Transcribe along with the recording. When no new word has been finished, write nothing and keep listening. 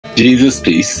Jesus,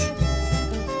 peace.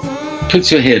 Put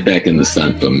your head back in the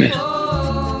sun for a minute.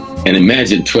 And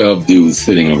imagine 12 dudes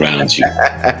sitting around you.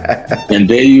 And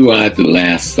there you are at the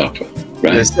Last Supper,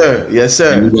 right? Yes, sir. Yes,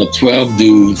 sir. And you got 12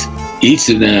 dudes, each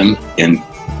of them in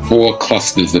 4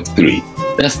 clusters of 3.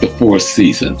 That's the 4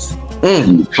 seasons.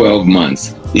 12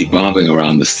 months evolving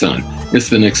around the sun.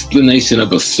 It's an explanation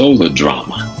of a solar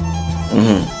drama.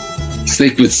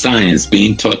 Sacred science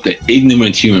being taught to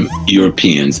ignorant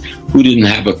Europeans who didn't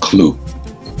have a clue.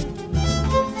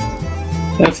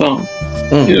 That's all.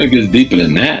 You know, it gets deeper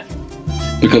than that.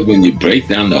 Because when you break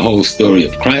down the whole story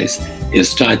of Christ,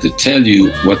 it's trying to tell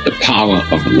you what the power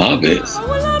of love is.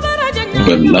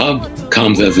 But love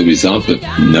comes as a result of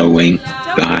knowing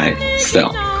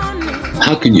thyself.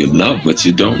 How can you love what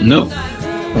you don't know?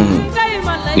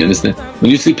 You understand?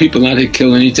 When you see people out here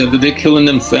killing each other, they're killing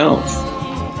themselves.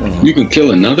 You can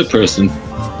kill another person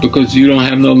because you don't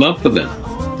have no love for them.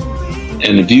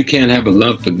 And if you can't have a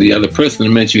love for the other person, it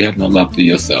means you have no love for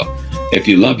yourself. If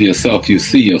you love yourself, you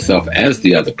see yourself as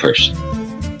the other person.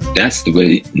 That's the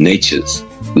way nature's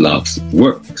love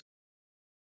works.